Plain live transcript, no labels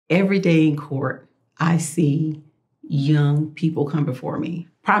Every day in court, I see young people come before me,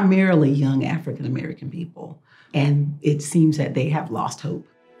 primarily young African-American people, and it seems that they have lost hope.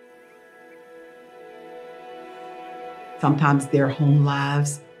 Sometimes their home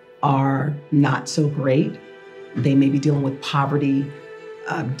lives are not so great. They may be dealing with poverty,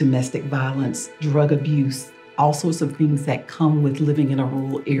 domestic violence, drug abuse, all sorts of things that come with living in a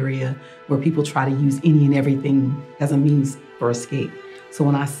rural area where people try to use any and everything as a means for escape. So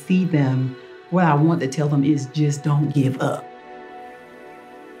when I see them, what I want to tell them is just don't give up.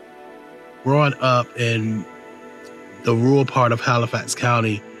 Growing up in the rural part of Halifax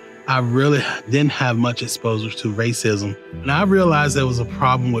County, I really didn't have much exposure to racism. And I realized there was a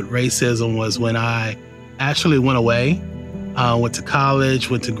problem with racism was when I actually went away, went to college,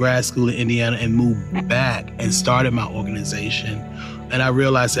 went to grad school in Indiana, and moved back and started my organization. And I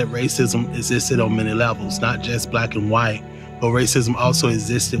realized that racism existed on many levels, not just black and white, but racism also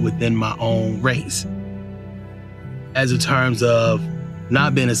existed within my own race. As in terms of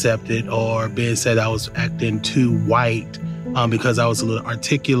not being accepted or being said I was acting too white because I was a little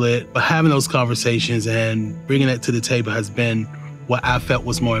articulate. But having those conversations and bringing it to the table has been what I felt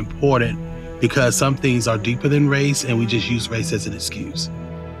was more important, because some things are deeper than race and we just use race as an excuse.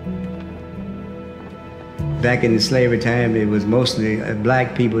 Back in the slavery time, it was mostly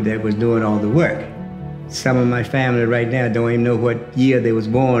black people that was doing all the work. Some of my family right now don't even know what year they was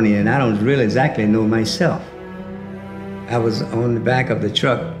born in. I don't really exactly know myself. I was on the back of the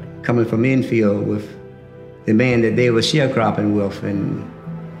truck coming from Enfield with the man that they were sharecropping with, and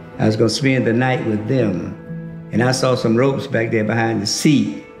I was gonna spend the night with them. And I saw some ropes back there behind the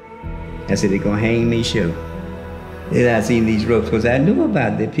seat. I said, they're gonna hang me, sure. Then I seen these ropes, because I knew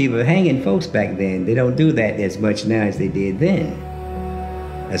about the people hanging folks back then. They don't do that as much now as they did then.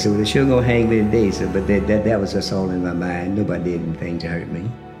 I said, well, they're sure gonna hang me today. So, but that was just all in my mind. Nobody did anything to hurt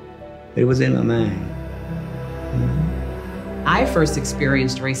me. But it was in my mind. I first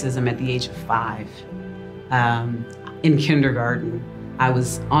experienced racism at the age of 5 in kindergarten. I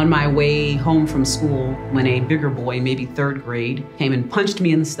was on my way home from school when a bigger boy, maybe 3rd grade, came and punched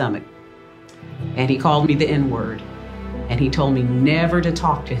me in the stomach. And he called me the N-word. And he told me never to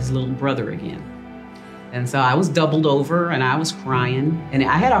talk to his little brother again. And so I was doubled over and I was crying. And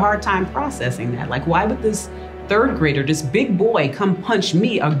I had a hard time processing that. Like, why would this 3rd grader, this big boy, come punch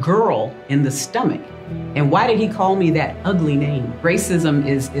me, a girl, in the stomach? And why did he call me that ugly name? Racism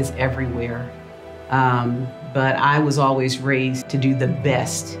is everywhere. But I was always raised to do the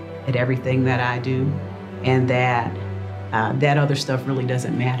best at everything that I do. And that other stuff really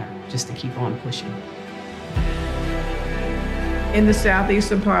doesn't matter, just to keep on pushing. In the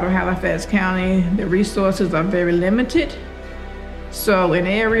southeastern part of Halifax County, the resources are very limited. So in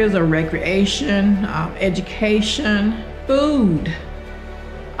areas of recreation, education, food,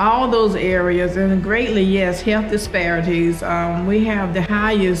 all those areas, and greatly, yes, health disparities. We have the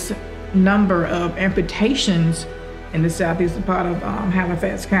highest number of amputations in the southeastern part of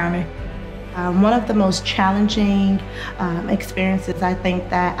Halifax County. One of the most challenging experiences I think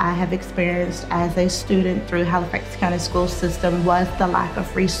that I have experienced as a student through Halifax County school system was the lack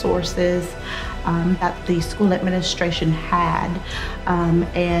of resources that the school administration had.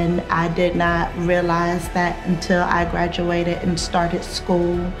 And I did not realize that until I graduated and started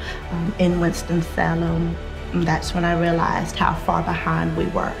school in Winston-Salem. That's when I realized how far behind we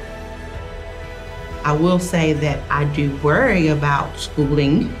were. I will say that I do worry about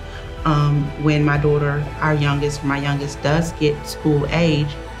schooling. When my daughter, my youngest does get school age,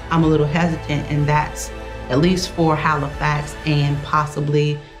 I'm a little hesitant, and that's at least for Halifax and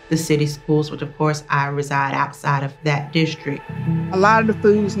possibly the city schools, which of course I reside outside of that district. A lot of the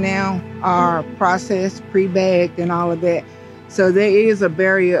foods now are processed, pre-bagged and all of that. So there is a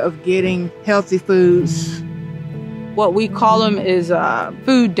barrier of getting healthy foods. What we call them is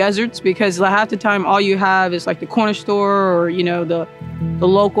food deserts, because half the time all you have is like the corner store or, you know, the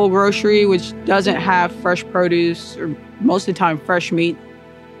local grocery, which doesn't have fresh produce or most of the time fresh meat.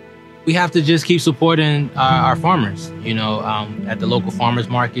 We have to just keep supporting our farmers, you know, at the local farmers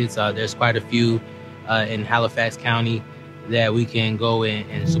markets. There's quite a few in Halifax County that we can go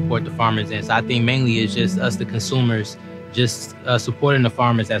and support the farmers. And so I think mainly it's just us, the consumers, just supporting the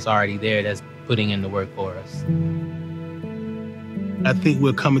farmers that's already there, that's putting in the work for us. I think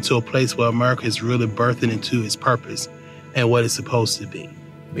we're coming to a place where America is really birthing into its purpose and what it's supposed to be.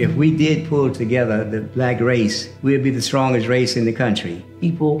 If we did pull together the black race, we'd be the strongest race in the country.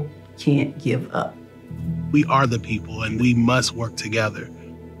 People can't give up. We are the people, and we must work together.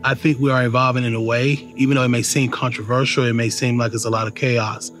 I think we are evolving in a way, even though it may seem controversial, it may seem like there's a lot of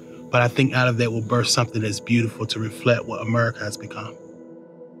chaos, but I think out of that will birth something that's beautiful to reflect what America has become.